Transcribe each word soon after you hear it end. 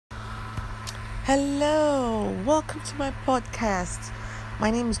Hello, welcome to my podcast.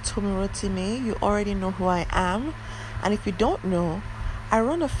 My name is Tomi Rotimi. You already know who I am. And if you don't know, I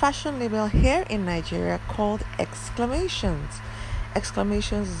run a fashion label here in Nigeria called Exclamations.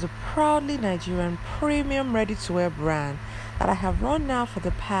 Exclamations is a proudly Nigerian premium ready-to-wear brand that I have run now for the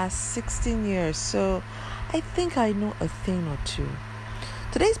past 16 years. So I think I know a thing or two.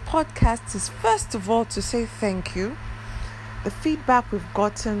 Today's podcast is first of all to say thank you. The feedback we've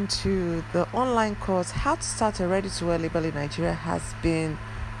gotten to the online course, How to Start a Ready-to-Wear Label in Nigeria, has been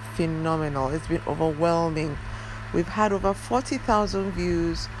phenomenal. It's been overwhelming. We've had over 40,000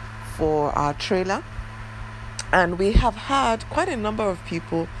 views for our trailer, and we have had quite a number of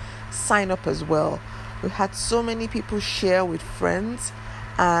people sign up as well. We've had so many people share with friends,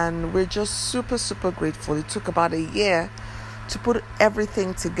 and we're just super grateful. It took about a year to put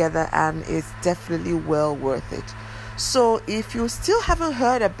everything together, and it's definitely well worth it. So if you still haven't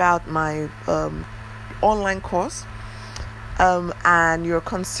heard about my online course and you're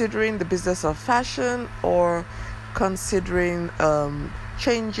considering the business of fashion or considering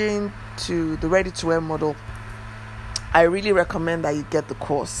changing to the ready-to-wear model, I really recommend that you get the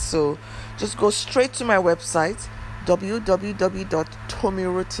course. So just go straight to my website,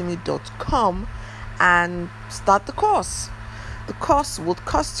 www.tomirotimi.com, and start the course. The course would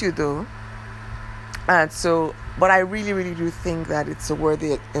cost you though. But I really do think that it's a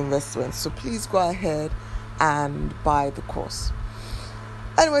worthy investment. So please go ahead and buy the course.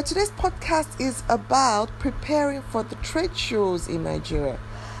 Anyway, today's podcast is about preparing for the trade shows in Nigeria.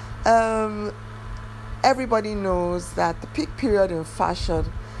 Everybody knows that the peak period in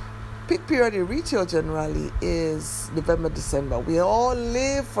fashion, peak period in retail generally, is November, December. We all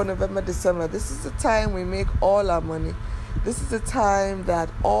live for November, December. This is the time we make all our money. This is the time that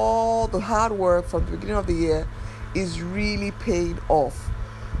all the hard work from the beginning of the year is really paid off.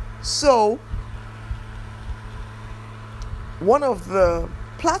 So, one of the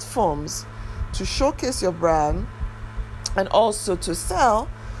platforms to showcase your brand and also to sell,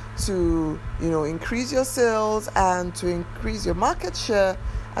 to increase your sales and to increase your market share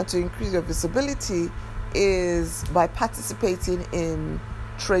and to increase your visibility is by participating in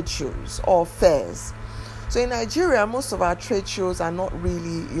trade shows or fairs. So in Nigeria, most of our trade shows are not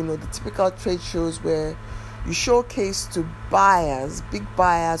really, the typical trade shows where you showcase to buyers, big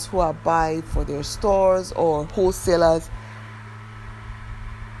buyers who are buying for their stores or wholesalers.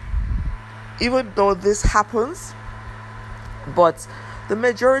 Even though this happens, but the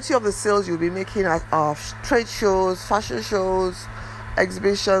majority of the sales you'll be making at trade shows, fashion shows,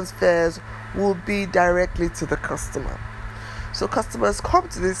 exhibitions, fairs will be directly to the customer. So customers come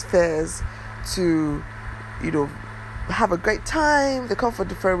to these fairs to have a great time. They come for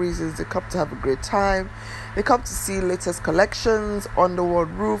different reasons. They come to have a great time. They come to see latest collections under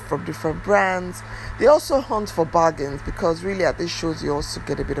one roof from different brands. They also hunt for bargains because really at these shows you also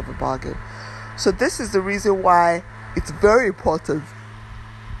get a bit of a bargain. So this is the reason why it's very important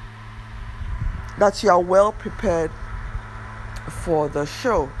that you are well prepared for the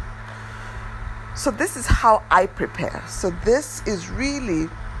show. So this is how I prepare. So this is really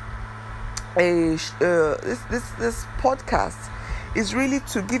this podcast is really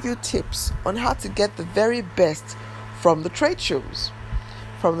to give you tips on how to get the very best from the trade shows,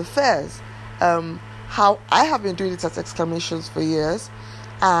 from the fairs. How I have been doing it at Exclamations for years,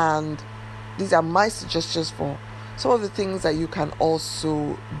 and these are my suggestions for some of the things that you can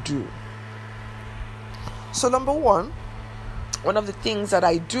also do. So number one of the things that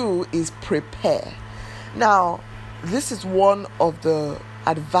I do is prepare. Now, this is one of the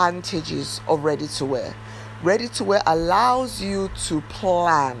advantages of ready-to-wear. Ready-to-wear allows you to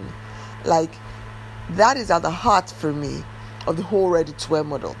plan. Like, that is at the heart for me of the whole ready-to-wear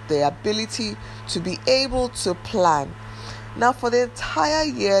model. The ability to be able to plan. Now, for the entire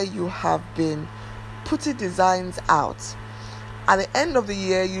year, you have been putting designs out. At the end of the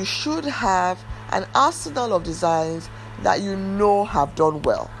year, you should have an arsenal of designs that have done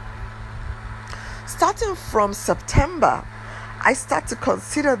well. Starting from September, I start to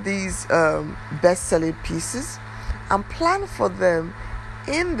consider these best-selling pieces and plan for them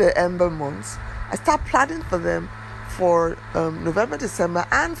in the ember months. I start planning for them for November, December,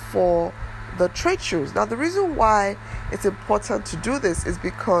 and for the trade shows. Now, the reason why it's important to do this is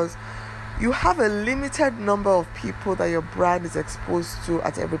because you have a limited number of people that your brand is exposed to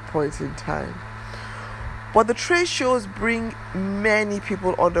at every point in time. But the trade shows bring many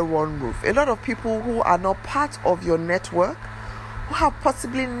people under one roof. A lot of people who are not part of your network, who have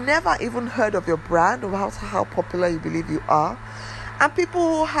possibly never even heard of your brand or how popular you believe you are, and people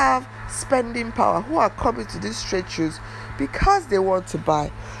who have spending power, who are coming to these trade shows because they want to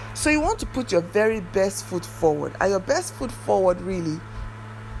buy. So you want to put your very best foot forward. And your best foot forward really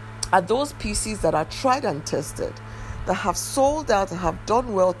are those pieces that are tried and tested, that have sold out, that have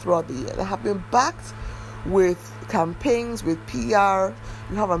done well throughout the year, that have been backed with campaigns, with PR.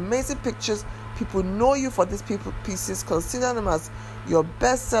 You have amazing pictures. People know you for these pieces. Consider them as your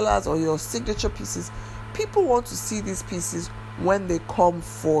best sellers or your signature pieces. People want to see these pieces when they come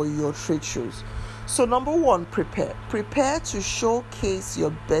for your trade shows. So number one, prepare. Prepare to showcase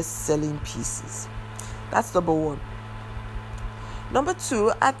your best-selling pieces. That's number one. Number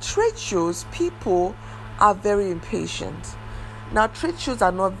two, at trade shows, people are very impatient. Now, trade shows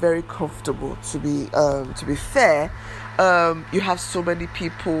are not very comfortable, to be fair. You have so many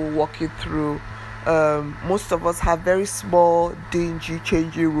people walking through. Most of us have very small, dingy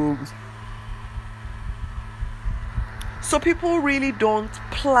changing rooms. So people really don't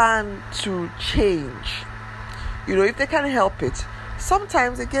plan to change, if they can help it.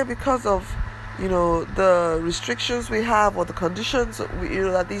 Sometimes, again, because of, the restrictions we have or the conditions,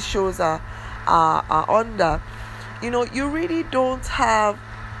 that these shows are under, you really don't have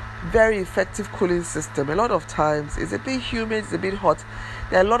very effective cooling system. A lot of times it's a bit humid, it's a bit hot.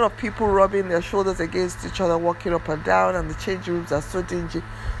 There are a lot of people rubbing their shoulders against each other, walking up and down, and the change rooms are so dingy.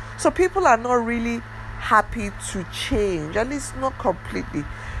 So people are not really happy to change, at least not completely.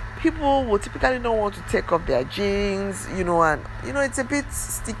 People will typically not want to take off their jeans, and it's a bit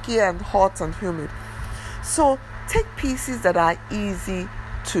sticky and hot and humid. So take pieces that are easy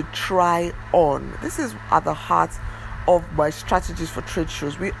to try on. This is at the heart of my strategies for trade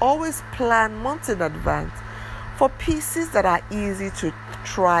shows. We always plan months in advance for pieces that are easy to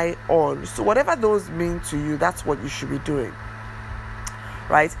try on. So whatever those mean to you, that's what you should be doing,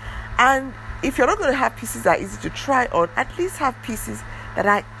 right? And if you're not going to have pieces that are easy to try on, at least have pieces that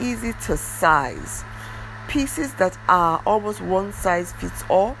are easy to size. Pieces that are almost one size fits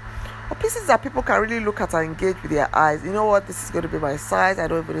all, or pieces that people can really look at and engage with their eyes. You know what? This is going to be my size. I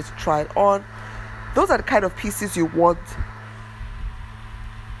don't even need to try it on. Those are the kind of pieces you want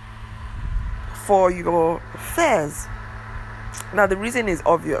for your fairs. Now, the reason is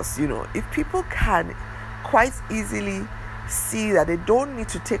obvious. If people can quite easily see that they don't need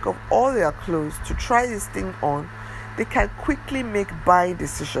to take off all their clothes to try this thing on, they can quickly make buying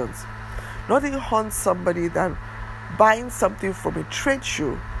decisions. Nothing haunts somebody than buying something from a trade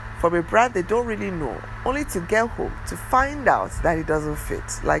show, from a brand they don't really know, only to get home to find out that it doesn't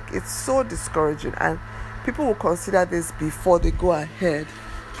fit. Like, it's so discouraging, and people will consider this before they go ahead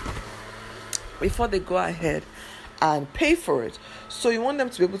and pay for it. So you want them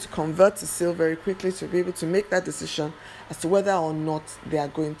to be able to convert to sale very quickly, to be able to make that decision as to whether or not they are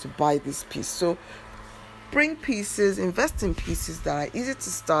going to buy this piece. So bring pieces, invest in pieces that are easy to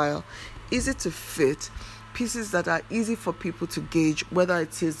style, easy to fit, pieces that are easy for people to gauge whether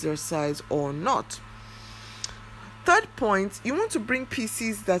it is their size or not. Third point, you want to bring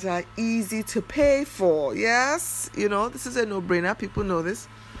pieces that are easy to pay for. Yes, this is a no-brainer. People know this.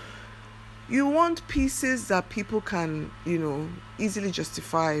 You want pieces that people can, easily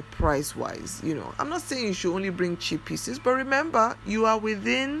justify price-wise. I'm not saying you should only bring cheap pieces, but remember, you are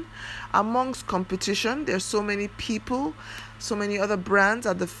amongst competition. There's so many people, so many other brands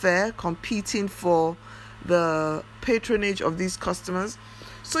at the fair competing for the patronage of these customers.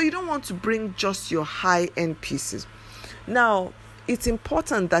 So you don't want to bring just your high-end pieces. Now, it's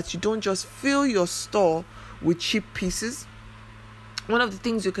important that you don't just fill your store with cheap pieces. One of the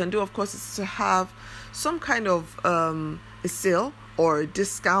things you can do, of course, is to have some kind of a sale or a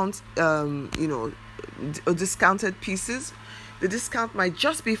discount, discounted pieces. The discount might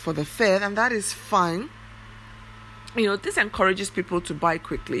just be for the fair, and that is fine. This encourages people to buy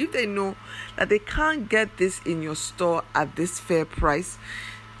quickly. If they know that they can't get this in your store at this fair price,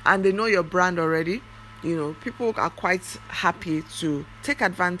 and they know your brand already, people are quite happy to take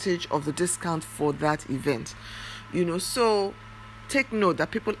advantage of the discount for that event. So take note that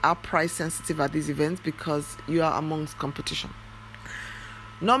people are price sensitive at these events because you are amongst competition.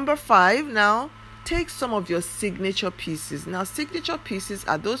 Number 5, now, take some of your signature pieces. Now, signature pieces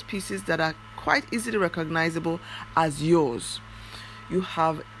are those pieces that are quite easily recognizable as yours. You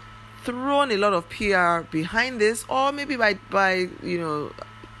have thrown a lot of PR behind this, or maybe by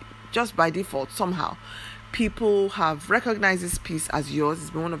just by default somehow. People have recognized this piece as yours. It's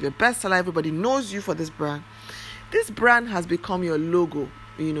been one of your best sellers. Everybody knows you for this brand. This brand has become your logo,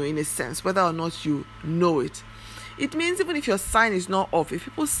 in a sense, whether or not you know it. It means even if your sign is not off, if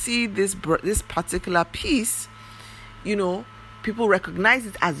people see this particular piece, people recognize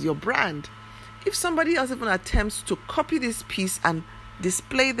it as your brand. If somebody else even attempts to copy this piece and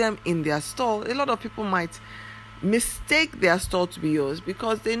display them in their store, a lot of people might mistake their store to be yours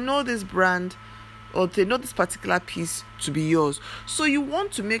because they know this brand or they know this particular piece to be yours. So you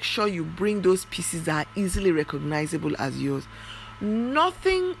want to make sure you bring those pieces that are easily recognizable as yours.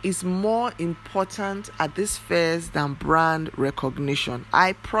 Nothing is more important at these fairs than brand recognition.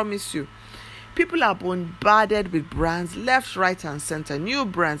 I promise you. People are bombarded with brands left, right, and center. New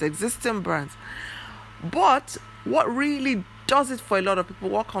brands, existing brands. But what really does it for a lot of people,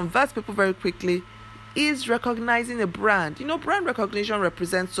 what converts people very quickly, is recognizing a brand. Brand recognition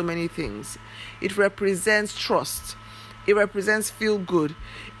represents so many things. It represents trust. It represents feel good.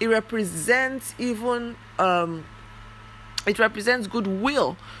 It represents even it represents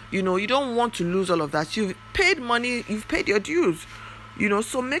goodwill. You don't want to lose all of that. You've paid money, you've paid your dues.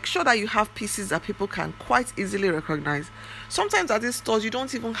 So make sure that you have pieces that people can quite easily recognize. Sometimes at these stores, you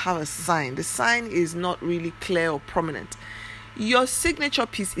don't even have a sign. The sign is not really clear or prominent. Your signature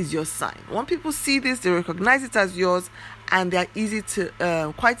piece is your sign. When people see this, they recognize it as yours, and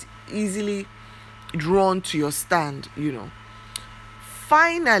they're quite easily drawn to your stand.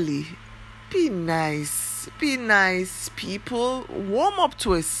 Finally, be nice. Be nice, people. Warm up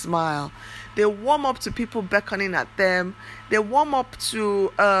to a smile. They warm up to people beckoning at them. They warm up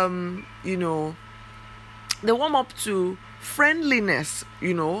to, they warm up to friendliness.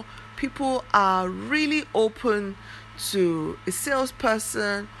 People are really open to a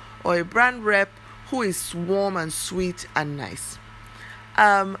salesperson or a brand rep who is warm and sweet and nice.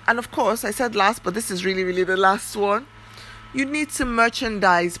 And of course, I said last, but this is really, really the last one. You need to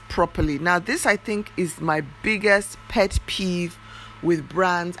merchandise properly. Now, this I think is my biggest pet peeve with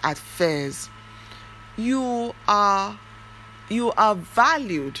brands at fairs. You are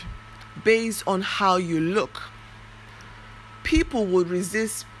valued based on how you look. People would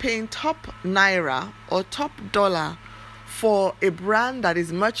resist paying top naira or top dollar for a brand that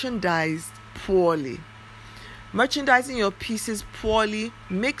is merchandised poorly. Merchandising your pieces poorly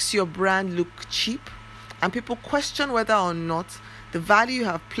makes your brand look cheap, and people question whether or not the value you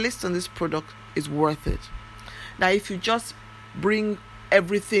have placed on this product is worth it. Now, if you just bring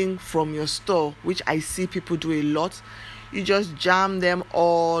everything from your store, which I see people do a lot, you just jam them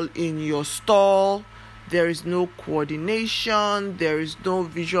all in your stall. There is no coordination. There is no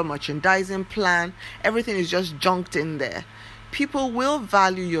visual merchandising plan. Everything is just junked in there. People will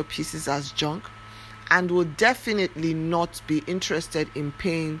value your pieces as junk and will definitely not be interested in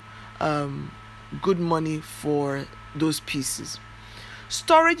paying good money for those pieces.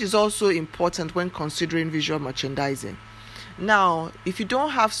 Storage is also important when considering visual merchandising. Now, if you don't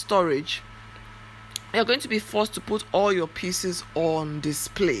have storage, you're going to be forced to put all your pieces on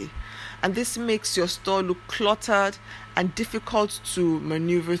display, and this makes your store look cluttered and difficult to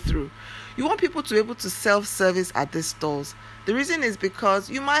maneuver through. You want people to be able to self-service at these stores. The reason is because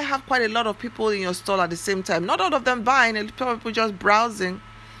you might have quite a lot of people in your stall at the same time. Not all of them buying, a lot of people just browsing,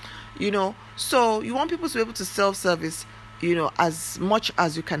 So you want people to be able to self-service, as much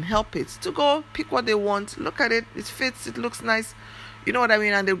as you can help it. To go pick what they want, look at it, it fits, it looks nice. You know what I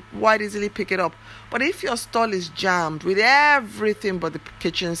mean? And they quite easily pick it up. But if your stall is jammed with everything but the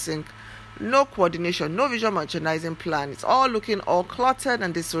kitchen sink, no coordination, no visual merchandising plan, it's all looking all cluttered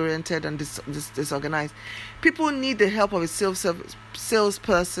and disoriented and disorganized. People need the help of a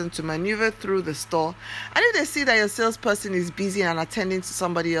salesperson to maneuver through the store. And if they see that your salesperson is busy and attending to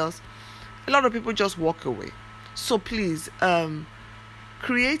somebody else, a lot of people just walk away. So please,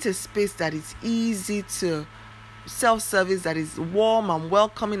 create a space that is easy to self-service, that is warm and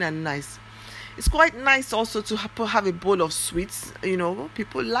welcoming and nice. It's quite nice also to have a bowl of sweets.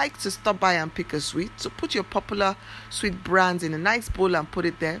 People like to stop by and pick a sweet. So put your popular sweet brands in a nice bowl and put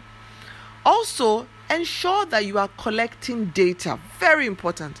it there. Also, ensure that you are collecting data. Very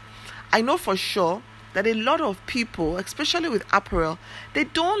important. I know for sure that a lot of people, especially with apparel, they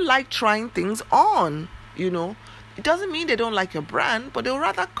don't like trying things on. It doesn't mean they don't like your brand, but they'll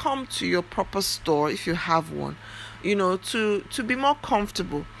rather come to your proper store if you have one, to be more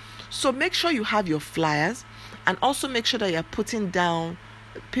comfortable. So make sure you have your flyers, and also make sure that you're putting down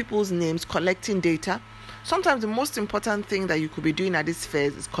people's names, collecting data. Sometimes the most important thing that you could be doing at this fair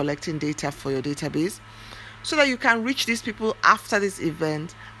is collecting data for your database, so that you can reach these people after this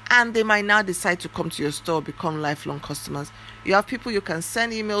event, and they might now decide to come to your store, become lifelong customers. You have people you can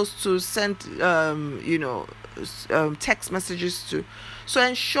send emails to, send text messages to. So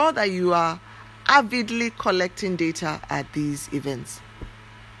ensure that you are avidly collecting data at these events.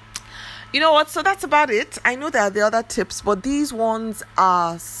 You know what? So that's about it. I know there are the other tips, but these ones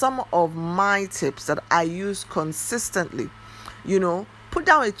are some of my tips that I use consistently. put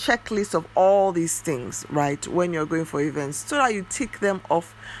down a checklist of all these things, right, when you're going for events, so that you tick them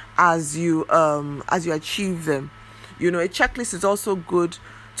off as you achieve them. A checklist is also good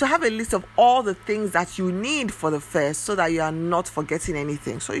to have a list of all the things that you need for the fair, so that you are not forgetting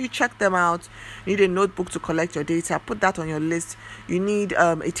anything. So you check them out. You need a notebook to collect your data, put that on your list. You need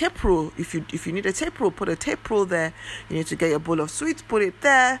a tape rule. If you need a tape rule, put a tape rule there. You need to get your bowl of sweets, put it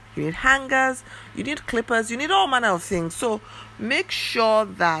there. You need hangers, you need clippers, you need all manner of things. So make sure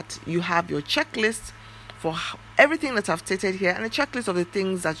that you have your checklist for everything that I've stated here, and a checklist of the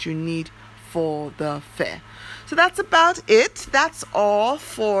things that you need for the fair. So that's about it. That's all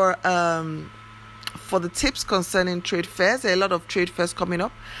for the tips concerning trade fairs. There are a lot of trade fairs coming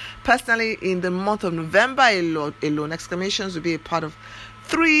up. Personally, in the month of November alone, Exclamations will be a part of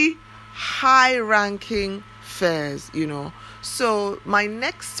 3 high-ranking fairs, So my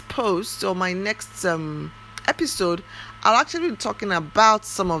next post, or my next episode, I'll actually be talking about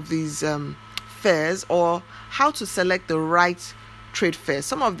some of these fairs, or how to select the right trade fairs.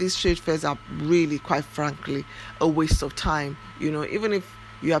 Some of these trade fairs are really, quite frankly, a waste of time. Even if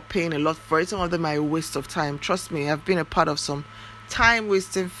you are paying a lot for it, some of them are a waste of time. Trust me, I've been a part of some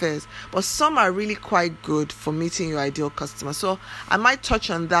time-wasting fairs, but some are really quite good for meeting your ideal customer. So I might touch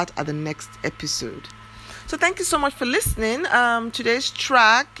on that at the next episode. So thank you so much for listening. Today's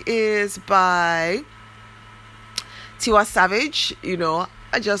track is by Tiwa Savage.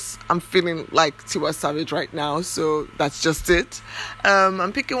 I'm feeling like Tiwa Savage right now, so that's just it.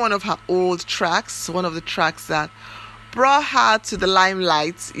 I'm picking one of her old tracks, one of the tracks that brought her to the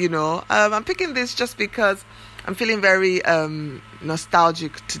limelight. I'm picking this just because I'm feeling very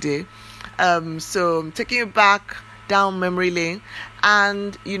nostalgic today. So I'm taking you back down memory lane,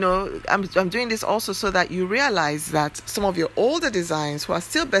 and I'm doing this also so that you realize that some of your older designs who are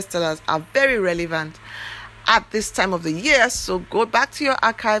still bestsellers are very relevant at this time of the year. So go back to your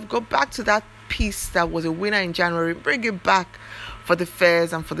archive, go back to that piece that was a winner in January, bring it back for the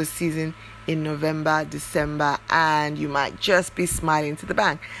fairs and for the season in November, December, and you might just be smiling to the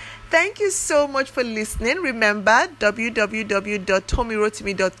bank. Thank you so much for listening. Remember,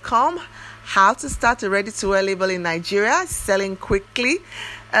 www.tomirotimi.com, how to start a ready-to-wear label in Nigeria, selling quickly,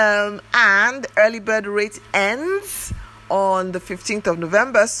 and early bird rate ends on the 15th of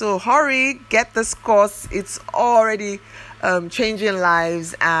November. So hurry, get this course. It's already changing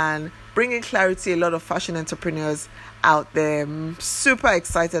lives and bringing clarity to a lot of fashion entrepreneurs out there. I'm super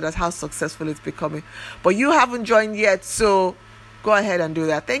excited at how successful it's becoming. But you haven't joined yet, so go ahead and do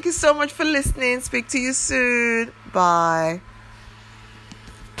that. Thank you so much for listening. Speak to you soon. Bye.